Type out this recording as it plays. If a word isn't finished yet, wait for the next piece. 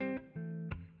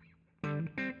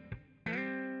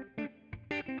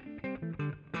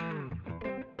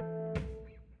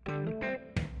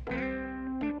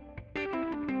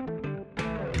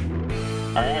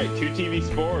All right, 2TV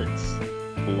Sports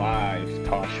live.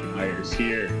 Tosh Myers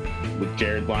here with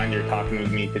Jared Blinder talking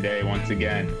with me today once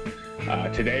again.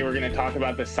 Today we're going to talk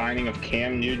about the signing of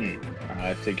Cam Newton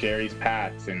to Jerry's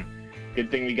Pats, and good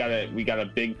thing we got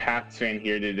a big Pats fan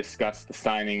here to discuss the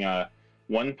signing.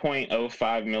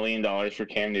 $1.05 million for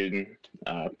Cam Newton,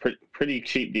 pretty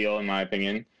cheap deal in my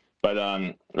opinion.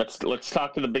 But let's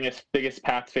talk to the biggest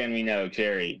Pats fan we know,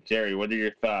 Jerry. Jerry, what are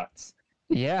your thoughts?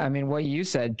 Yeah, I mean, what you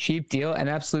said, cheap deal, an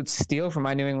absolute steal for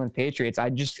my New England Patriots.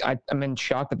 I'm in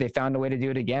shock that they found a way to do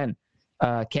it again.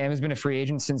 Cam has been a free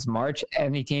agent since March.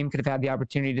 Any team could have had the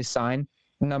opportunity to sign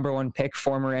the number one pick,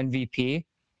 former MVP.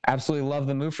 Absolutely love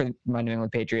the move for my New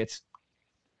England Patriots.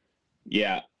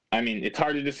 Yeah, I mean, it's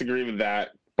hard to disagree with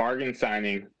that. Bargain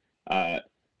signing, about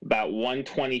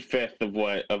 1/25th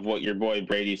of what your boy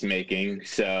Brady's making.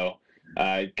 So,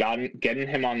 getting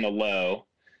him on the low.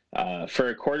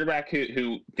 For a quarterback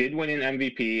who did win an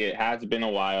MVP, it has been a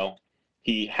while.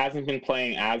 He hasn't been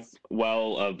playing as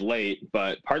well of late,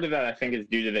 but part of that I think is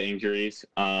due to the injuries.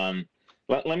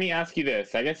 Let me ask you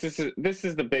this. I guess this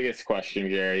is the biggest question,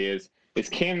 Gary. Is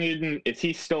Cam Newton, is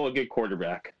he still a good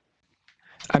quarterback?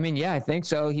 I mean, yeah, I think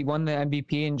so. He won the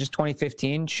MVP in just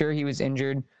 2015. Sure, he was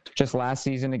injured just last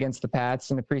season against the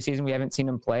Pats in the preseason. We haven't seen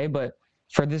him play, but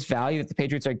for this value that the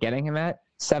Patriots are getting him at,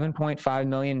 $7.5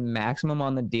 million maximum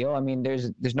on the deal. I mean, there's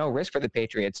no risk for the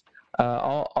Patriots.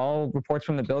 All reports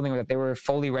from the building were that they were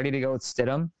fully ready to go with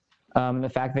Stidham. The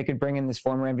fact they could bring in this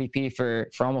former MVP for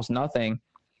almost nothing,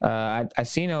 I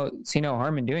see no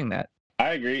harm in doing that.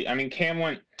 I agree. I mean, Cam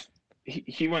went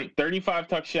 35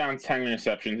 touchdowns, 10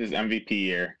 interceptions his MVP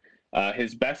year.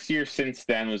 His best year since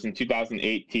then was in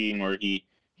 2018, where he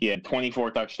had 24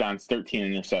 touchdowns,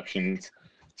 13 interceptions.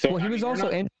 So he was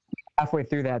also injured halfway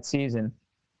through that season.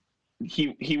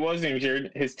 He was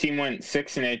injured. His team went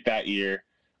 6-8 that year.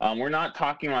 We're not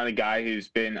talking about a guy who's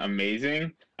been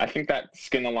amazing. I think that's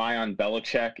going to lie on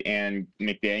Belichick and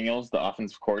McDaniels, the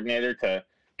offensive coordinator, to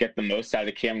get the most out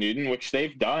of Cam Newton, which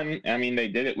they've done. I mean, they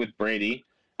did it with Brady.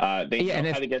 They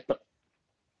know how to get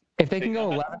if they can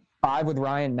go 11-5 with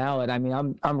Ryan Mallett, I mean,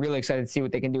 I'm really excited to see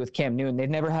what they can do with Cam Newton. They've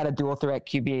never had a dual threat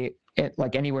QB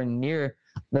like anywhere near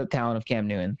the talent of Cam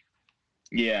Newton.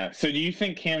 Yeah. So do you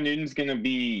think Cam Newton's going to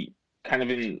be kind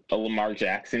of in a Lamar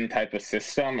Jackson type of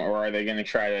system, or are they going to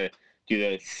try to do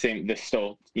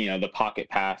the pocket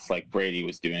pass like Brady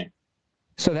was doing?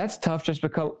 So that's tough just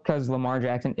because Lamar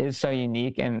Jackson is so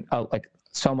unique and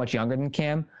so much younger than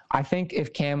Cam. I think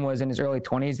if Cam was in his early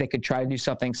 20s, they could try to do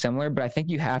something similar, but I think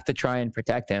you have to try and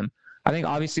protect him. I think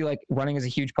obviously running is a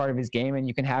huge part of his game, and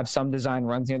you can have some design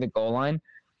runs near the goal line,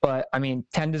 but I mean,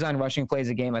 10 design rushing plays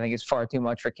a game I think is far too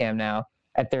much for Cam now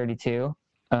at 32.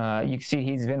 You can see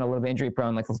he's been a little bit injury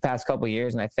prone the past couple of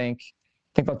years, and I think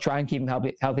they'll try and keep him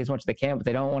healthy as much as they can, but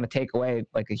they don't want to take away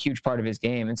a huge part of his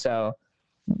game. And so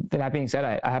that being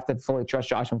said, I have to fully trust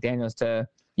Josh McDaniels to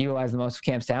utilize the most of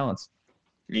Cam's talents.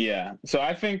 Yeah. So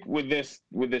I think with this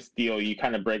deal, you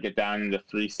kind of break it down into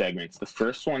three segments. The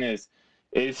first one is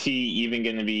he even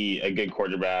going to be a good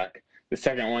quarterback? The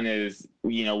second one is,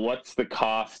 what's the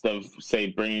cost of, say,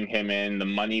 bringing him in, the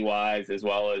money-wise, as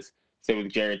well as, say,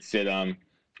 with Jarrett Stidham?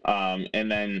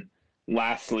 And then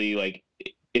lastly,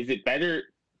 is it better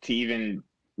to even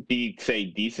be, say,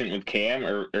 decent with Cam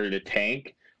or to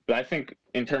tank? But I think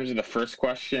in terms of the first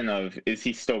question of is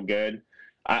he still good,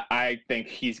 I think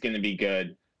he's going to be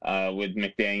good with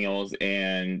McDaniels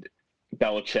and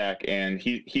Belichick, and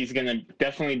he's going to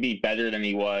definitely be better than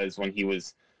he was when he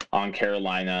was on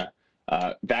Carolina.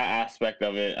 That aspect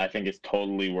of it, I think, is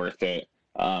totally worth it.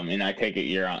 And I take it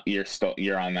you're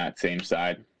on that same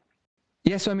side.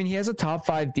 Yeah, so I mean, he has a top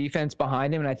 5 defense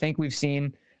behind him, and I think we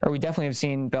definitely have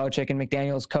seen Belichick and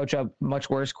McDaniels coach up much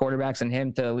worse quarterbacks than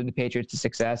him to lead the Patriots to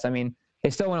success. I mean,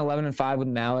 they still went 11-5 with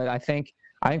Mallett. I think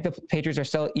the Patriots are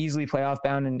still easily playoff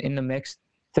bound and in the mix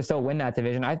to still win that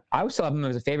division. I would still have them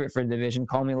as a favorite for the division.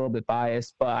 Call me a little bit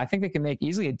biased, but I think they can make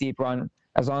easily a deep run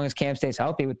as long as Cam stays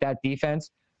healthy with that defense.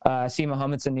 I see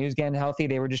Mohamed Sanu's getting healthy.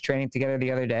 They were just training together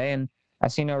the other day, and I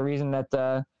see no reason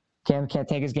that Cam can't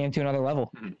take his game to another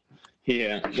level.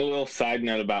 Yeah, a little side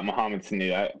note about Mohamed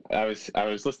Sanu. I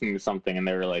was listening to something, and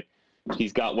they were like,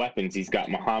 he's got weapons. He's got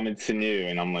Mohamed Sanu,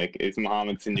 and I'm like, is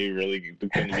Mohamed Sanu really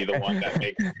going to be the one that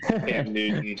makes Cam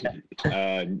Newton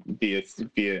be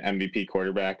an MVP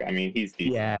quarterback? I mean, he's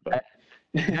decent. Yeah, but.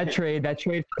 that trade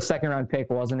for a second-round pick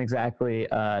wasn't exactly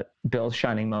Bill's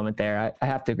shining moment there. I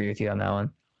have to agree with you on that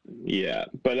one. Yeah,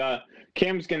 but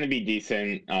Cam's going to be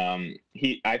decent.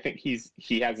 I think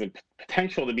he has a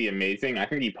potential to be amazing. I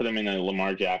think you put him in a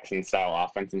Lamar Jackson style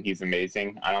offense, and he's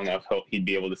amazing. I don't know if he'd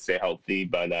be able to stay healthy,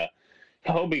 but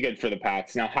he'll be good for the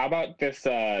Pats. Now, how about this?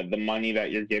 The money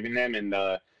that you're giving them, and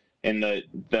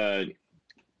the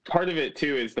part of it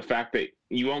too is the fact that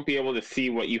you won't be able to see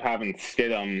what you have in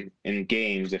Stidham in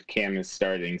games if Cam is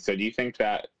starting. So, do you think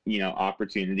that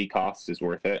opportunity cost is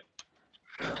worth it?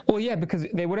 Well, yeah, because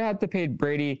they would have had to pay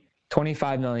Brady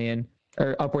 $25 million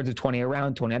or upwards of 20,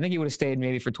 around 20. I think he would have stayed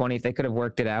maybe for 20 if they could have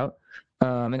worked it out.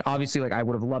 And obviously, like, I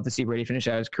would have loved to see Brady finish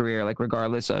out his career, like,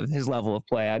 regardless of his level of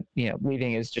play.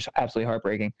 Leaving is just absolutely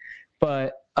heartbreaking.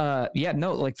 But yeah,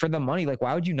 no, like, for the money, like,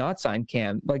 why would you not sign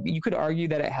Cam? Like, you could argue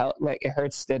that it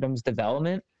hurts Stidham's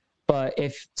development. But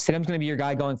if Stidham's going to be your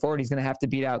guy going forward, he's going to have to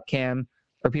beat out Cam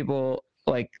or people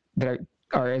like that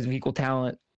are as of equal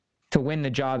talent to win the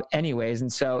job anyways.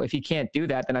 And so if he can't do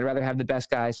that, then I'd rather have the best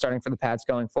guy starting for the Pats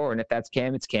going forward. And if that's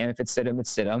Cam, it's Cam. If it's Stidham,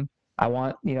 it's Stidham. I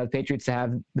want, the Patriots to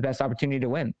have the best opportunity to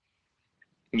win.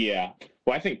 Yeah.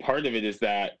 Well, I think part of it is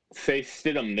that, say,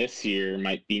 Stidham this year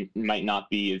might not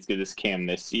be as good as Cam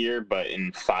this year, but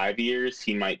in 5 years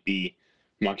he might be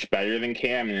much better than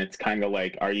Cam. And it's kind of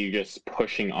like, are you just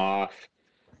pushing off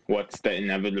what's the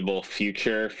inevitable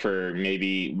future for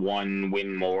maybe one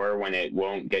win more when it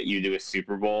won't get you to a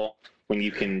Super Bowl, when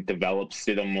you can develop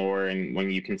Stidham more and when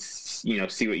you can, see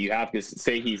what you have? Because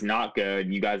say he's not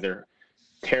good, you guys are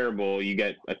terrible, you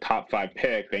get a top 5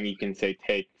 pick, then you can say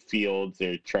take Fields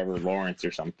or Trevor Lawrence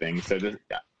or something. So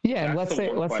and let's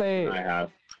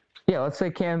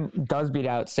say Cam does beat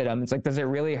out Stidham. It's like, does it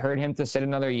really hurt him to sit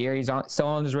another year? He's still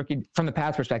on his rookie, from the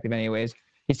Pats perspective anyways.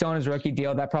 He's still on his rookie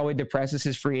deal. That probably depresses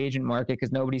his free agent market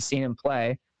because nobody's seen him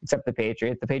play except the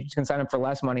Patriots. The Patriots can sign him for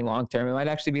less money long term. It might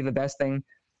actually be the best thing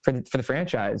for the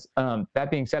franchise. That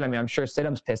being said, I mean, I'm sure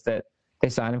Stidham's pissed that they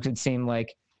signed him because it seemed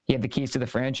like he had the keys to the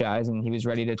franchise and he was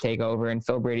ready to take over and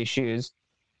fill Brady's shoes.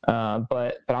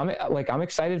 But I'm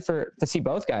excited to see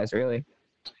both guys, really.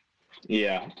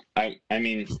 Yeah, I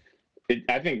mean,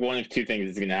 I think one of two things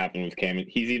is going to happen with Cam.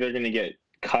 He's either going to get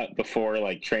cut before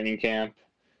like training camp,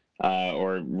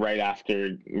 or right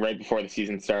before the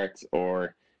season starts,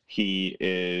 or he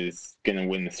is going to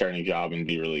win the starting job and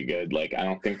be really good. Like, I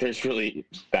don't think there's really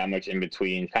that much in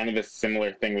between. Kind of a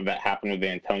similar thing that happened with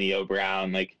Antonio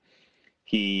Brown. Like,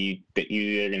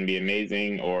 either going to be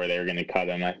amazing or they're going to cut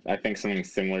him. I think something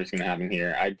similar is going to happen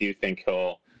here. I do think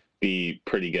he'll be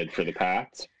pretty good for the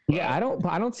Pats. Yeah,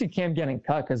 I don't see Cam getting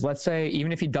cut because let's say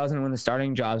even if he doesn't win the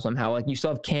starting job somehow, like, you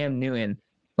still have Cam Newton.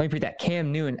 Let me put that,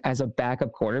 Cam Newton as a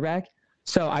backup quarterback.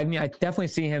 So, I mean, I definitely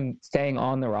see him staying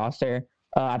on the roster.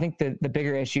 I think the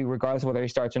bigger issue, regardless of whether he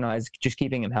starts or not, is just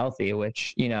keeping him healthy,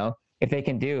 which, if they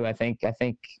can do, I think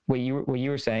what you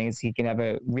were saying is he can have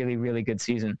a really, really good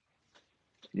season.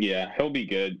 Yeah, he'll be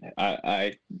good.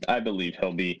 I believe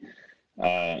he'll be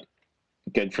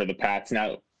good for the Pats.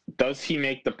 Now, does he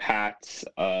make the Pats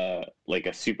like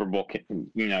a Super Bowl?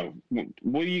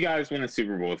 Will you guys win a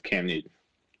Super Bowl with Cam Newton?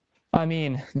 I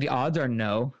mean, the odds are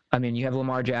no. I mean, you have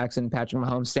Lamar Jackson, Patrick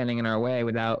Mahomes standing in our way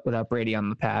without Brady on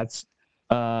the Pats.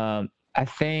 I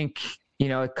think,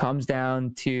 it comes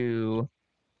down to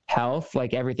health,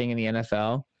 like everything in the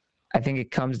NFL. I think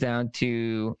it comes down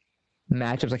to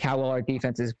matchups, like how well our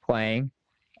defense is playing.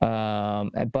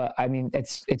 But I mean,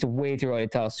 it's way too early to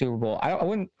tell a Super Bowl.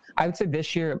 I would say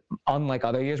this year, unlike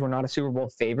other years, we're not a Super Bowl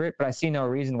favorite, but I see no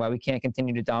reason why we can't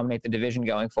continue to dominate the division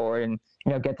going forward and,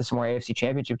 get to some more AFC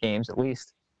championship games at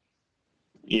least.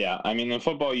 Yeah. I mean, in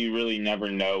football, you really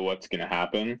never know what's going to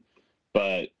happen,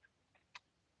 but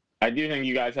I do think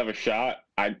you guys have a shot.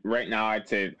 Right now, I'd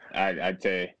say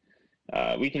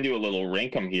we can do a little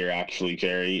rank 'em here, actually,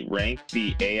 Jerry. Rank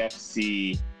the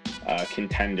AFC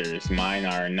contenders. Mine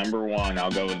are number 1. I'll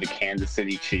go with the Kansas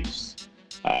City Chiefs.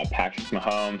 Patrick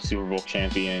Mahomes, Super Bowl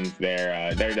champions.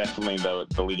 They're definitely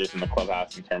the leaders in the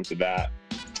clubhouse in terms of that.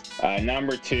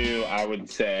 Number 2, I would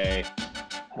say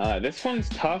this one's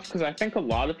tough because I think a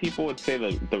lot of people would say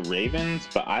the Ravens,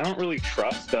 but I don't really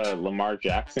trust Lamar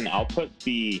Jackson. I'll put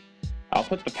the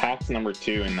Pats number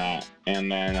 2 in that,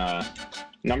 and then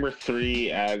number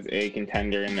 3 as a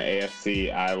contender in the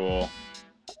AFC. I will,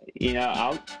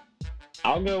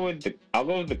 I'll go with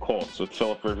the Colts with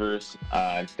Phillip Rivers,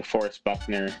 DeForest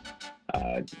Buckner,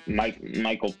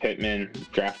 Michael Pittman,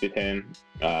 drafted him.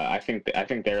 I think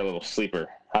they're a little sleeper.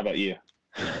 How about you?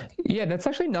 Yeah, that's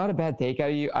actually not a bad take out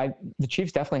of you. The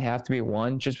Chiefs definitely have to be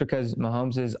 1 just because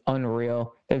Mahomes is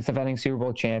unreal. They're defending Super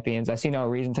Bowl champions. I see no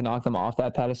reason to knock them off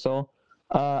that pedestal.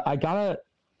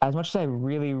 As much as I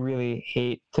really, really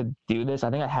hate to do this,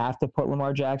 I think I have to put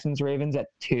Lamar Jackson's Ravens at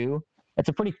 2. It's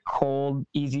a pretty cold,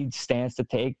 easy stance to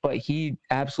take, but he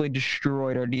absolutely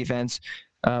destroyed our defense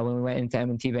when we went into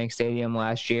M&T Bank Stadium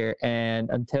last year. And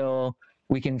until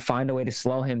we can find a way to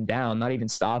slow him down, not even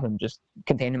stop him, just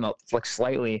contain him up like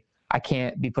slightly, I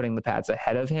can't be putting the Pats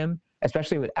ahead of him,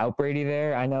 especially without Brady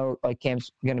there. I know like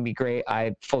Cam's going to be great.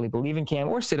 I fully believe in Cam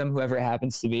or Stidham, whoever it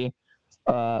happens to be.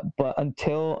 But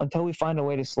until we find a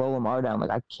way to slow Lamar down,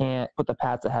 like I can't put the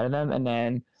Pats ahead of them. And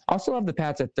then I'll still have the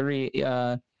Pats at 3,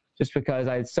 just because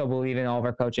I still believe in all of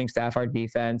our coaching staff, our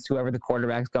defense, whoever the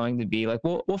quarterback's going to be. Like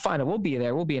we'll find it. We'll be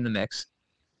there. We'll be in the mix.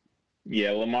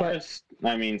 Yeah, Lamar's,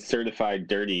 certified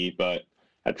dirty, but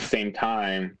at the same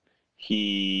time,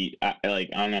 he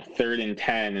like on a 3rd and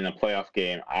 10 in a playoff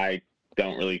game, I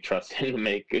don't really trust him to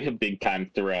make a big time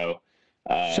throw.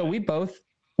 So we both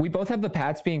have the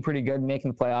Pats being pretty good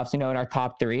making the playoffs, in our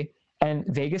top 3, and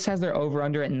Vegas has their over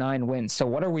under at 9 wins. So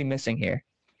what are we missing here?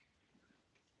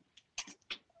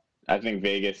 I think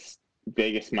Vegas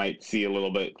might see a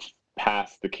little bit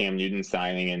past the Cam Newton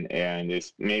signing and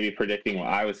is maybe predicting what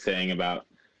I was saying about,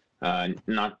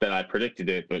 not that I predicted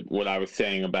it, but what I was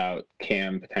saying about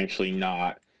Cam potentially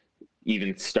not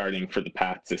even starting for the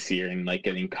Pats this year and like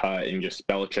getting cut, and just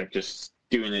Belichick just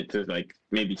doing it to like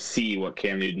maybe see what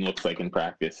Cam Newton looks like in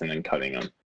practice and then cutting him.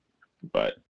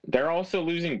 But they're also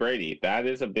losing Brady. That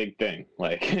is a big thing.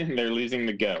 Like they're losing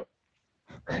the GOAT.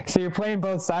 So you're playing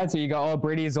both sides. So you go, oh,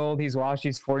 Brady's old, he's washed,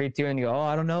 he's 42, and you go, oh,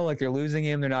 I don't know, like they're losing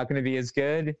him, they're not going to be as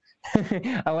good.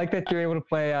 I like that you're able to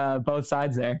play both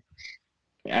sides there.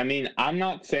 I mean, I'm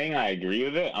not saying I agree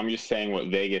with it. I'm just saying what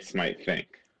Vegas might think.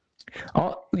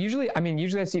 Usually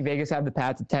I see Vegas have the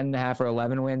Pats at 10.5 or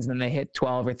 11 wins, and then they hit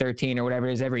 12 or 13 or whatever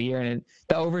it is every year, and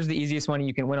the over is the easiest money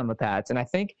you can win on the Pats. And I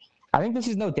think this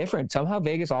is no different. Somehow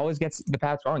Vegas always gets the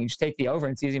Pats wrong. You just take the over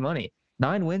and it's easy money.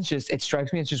 9 wins, it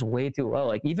strikes me it's just way too low.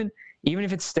 Like even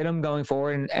if it's Stidham going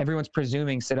forward, and everyone's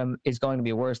presuming Stidham is going to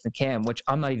be worse than Cam, which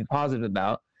I'm not even positive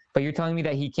about, but you're telling me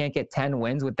that he can't get 10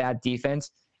 wins with that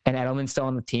defense and Edelman's still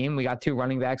on the team. We got 2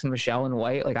 running backs in Michelle and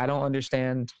White. Like I don't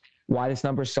understand why this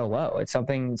number is so low. It's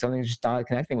something's just not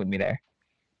connecting with me there.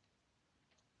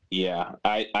 Yeah,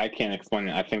 I can't explain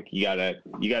it. I think you gotta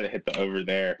hit the over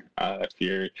there if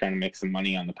you're trying to make some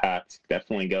money on the Pats.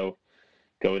 Definitely go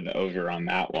with the over on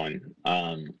that one.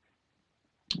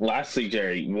 Lastly,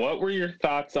 Jerry, what were your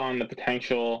thoughts on the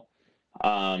potential,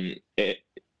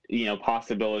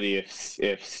 possibility if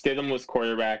Stidham was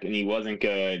quarterback and he wasn't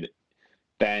good,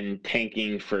 then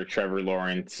tanking for Trevor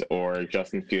Lawrence or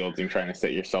Justin Fields and trying to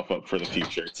set yourself up for the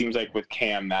future? It seems like with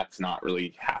Cam, that's not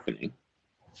really happening.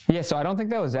 Yeah, so I don't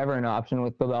think that was ever an option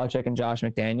with Bill Belichick and Josh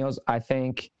McDaniels. I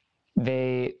think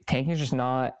tanking is just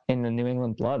not in the New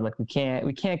England blood. Like we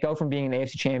can't go from being an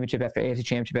AFC championship after AFC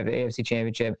championship after AFC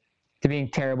championship to being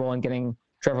terrible and getting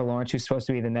Trevor Lawrence, who's supposed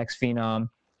to be the next phenom,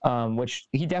 which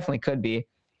he definitely could be.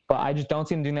 But I just don't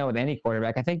see him doing that with any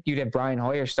quarterback. I think you'd have Brian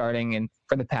Hoyer starting and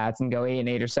for the Pats and go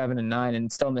 8-8 or 7-9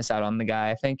 and still miss out on the guy.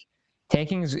 I think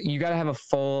tanking's, you got to have a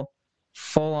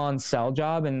full-on sell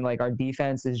job, and like our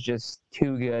defense is just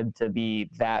too good to be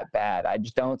that bad. I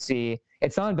just don't see.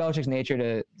 It's not in Belichick's nature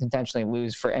to intentionally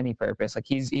lose for any purpose. Like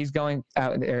he's going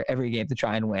out there every game to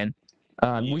try and win.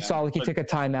 We saw he took a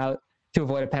timeout to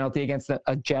avoid a penalty against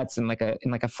a Jets in like a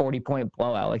 40-point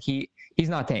blowout. Like he's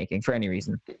not tanking for any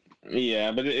reason.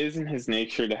 Yeah, but it isn't his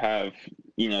nature to have,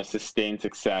 sustained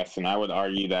success. And I would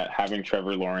argue that having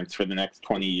Trevor Lawrence for the next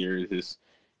 20 years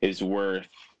is worth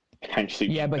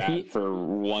potentially for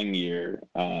 1 year.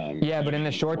 But in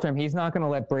the short term, he's not going to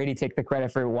let Brady take the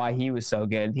credit for why he was so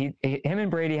good. Him and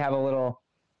Brady have a little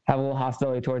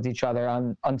hostility towards each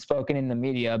other, unspoken in the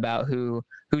media about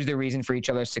who's the reason for each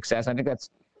other's success. I think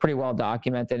that's pretty well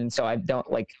documented. And so I don't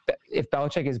like if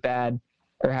Belichick is bad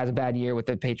or has a bad year with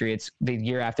the Patriots the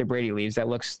year after Brady leaves, that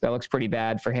looks pretty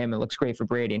bad for him. It looks great for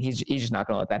Brady, and he's just not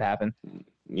going to let that happen.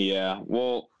 Yeah,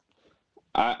 well,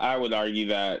 I would argue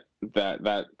that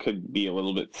could be a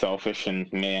little bit selfish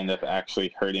and may end up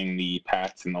actually hurting the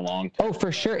Pats in the long term. Oh,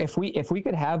 for sure. If we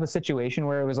could have a situation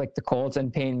where it was like the Colts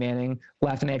and Peyton Manning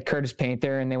left and they had Curtis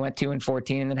Painter and they went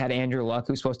 2-14 and then had Andrew Luck,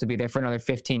 who's supposed to be there for another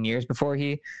 15 years before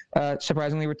he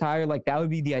surprisingly retired, like that would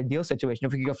be the ideal situation.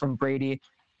 If we could go from Brady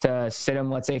to sit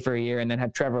him, let's say, for a year and then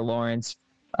have Trevor Lawrence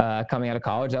coming out of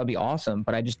college, that would be awesome.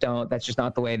 But that's just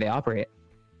not the way they operate.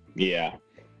 Yeah.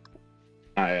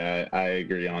 I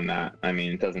agree on that. I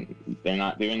mean, they're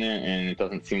not doing it, and it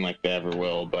doesn't seem like they ever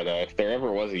will. But if there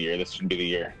ever was a year, this would be the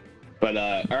year. But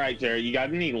all right, Jerry, you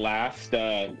got any last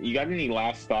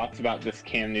thoughts about this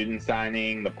Cam Newton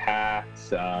signing, the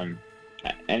Pats?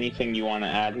 Anything you want to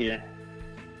add here?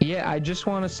 Yeah, I just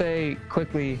want to say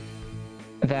quickly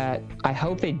that I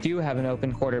hope they do have an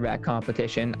open quarterback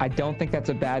competition. I don't think that's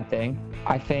a bad thing.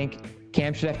 I think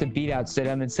Cam should have to beat out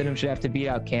Stidham, and Stidham should have to beat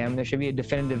out Cam. There should be a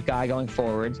definitive guy going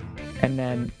forwards, and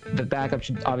then the backup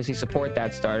should obviously support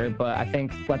that starter. But I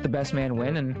think let the best man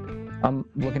win, and I'm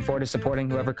looking forward to supporting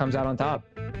whoever comes out on top.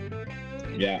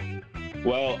 Yeah.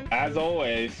 Well, as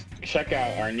always, check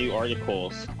out our new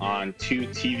articles on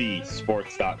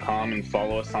 2tvsports.com and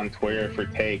follow us on Twitter for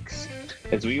takes,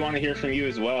 as we want to hear from you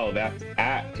as well. That's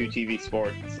at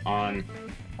 2tvsports on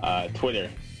Twitter.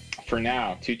 For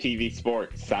now, 2TV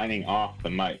Sports signing off the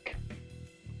mic.